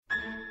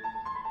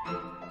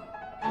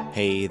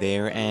Hey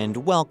there, and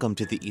welcome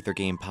to the Ether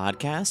Game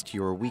Podcast,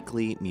 your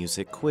weekly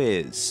music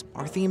quiz.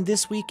 Our theme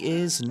this week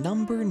is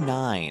number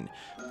 9,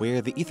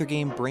 where the Ether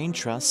Game Brain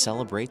Trust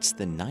celebrates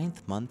the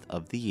 9th month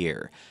of the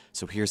year.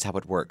 So here's how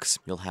it works.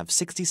 You'll have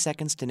 60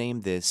 seconds to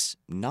name this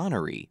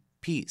nonary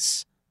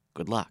piece.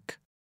 Good luck.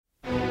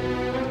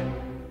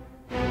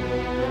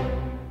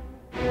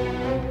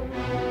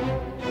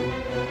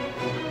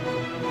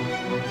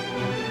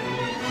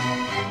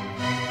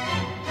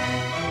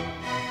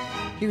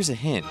 Here's a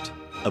hint.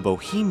 A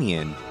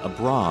bohemian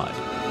abroad.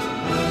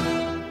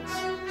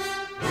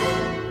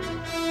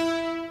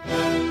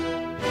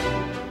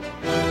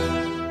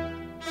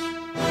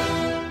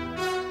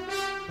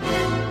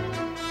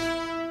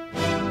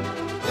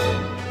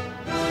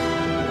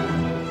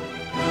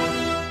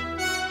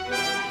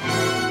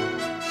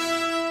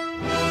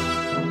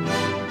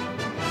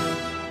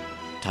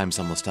 Time's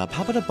almost up.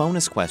 How about a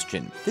bonus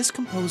question? This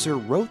composer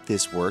wrote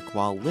this work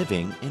while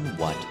living in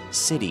what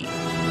city?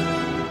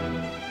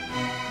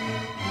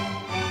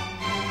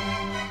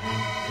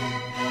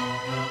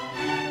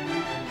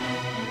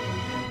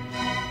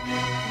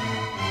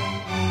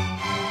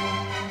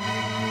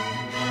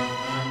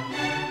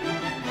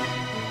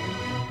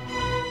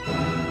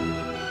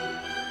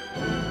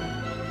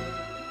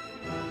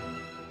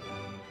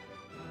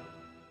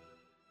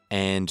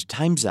 And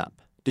time's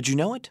up. Did you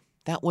know it?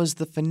 That was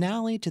the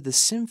finale to the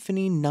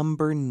Symphony No.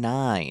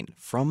 9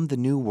 from the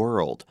New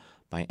World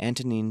by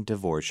Antonin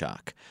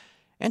Dvorak.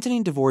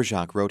 Antonin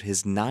Dvorak wrote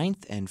his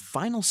 9th and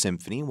final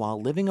symphony while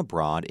living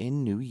abroad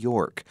in New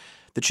York.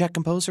 The Czech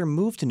composer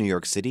moved to New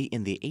York City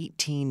in the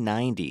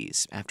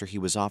 1890s after he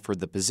was offered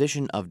the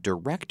position of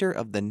director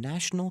of the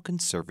National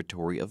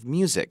Conservatory of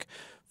Music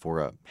for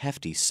a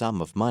hefty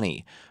sum of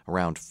money,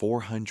 around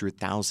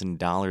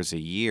 $400,000 a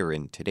year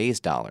in today's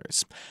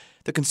dollars.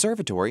 The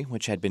conservatory,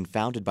 which had been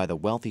founded by the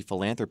wealthy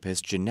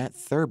philanthropist Jeanette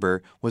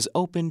Thurber, was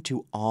open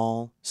to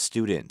all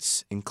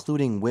students,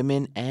 including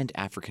women and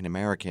African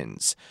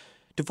Americans.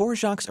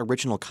 Dvorak's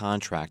original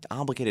contract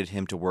obligated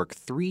him to work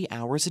 3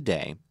 hours a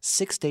day,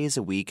 6 days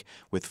a week,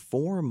 with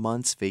 4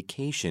 months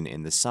vacation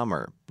in the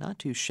summer. Not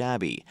too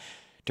shabby.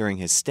 During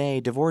his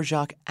stay,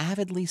 Dvorak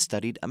avidly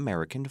studied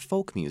American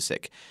folk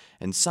music,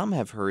 and some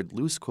have heard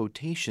loose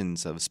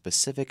quotations of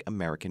specific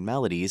American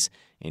melodies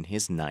in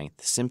his 9th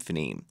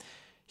symphony.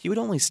 He would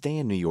only stay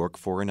in New York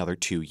for another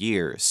 2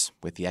 years,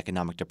 with the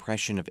economic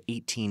depression of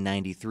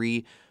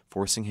 1893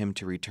 forcing him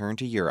to return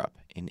to Europe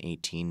in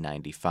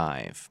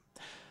 1895.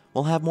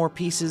 We'll have more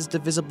pieces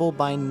divisible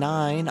by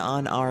 9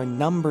 on our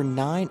number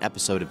 9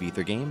 episode of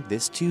Ether Game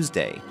this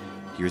Tuesday.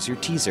 Here's your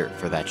teaser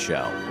for that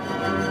show.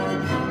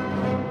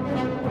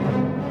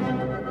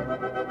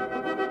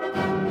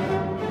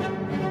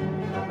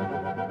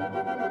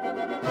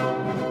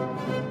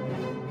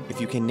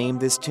 If you can name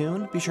this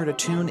tune, be sure to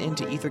tune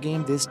into Ether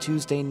Game this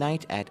Tuesday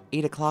night at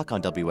 8 o'clock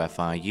on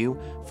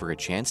WFIU for a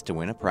chance to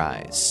win a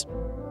prize.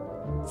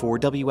 For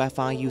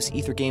WFIU's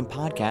Ether Game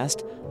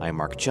podcast, I'm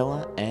Mark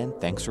Chilla, and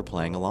thanks for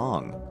playing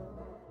along.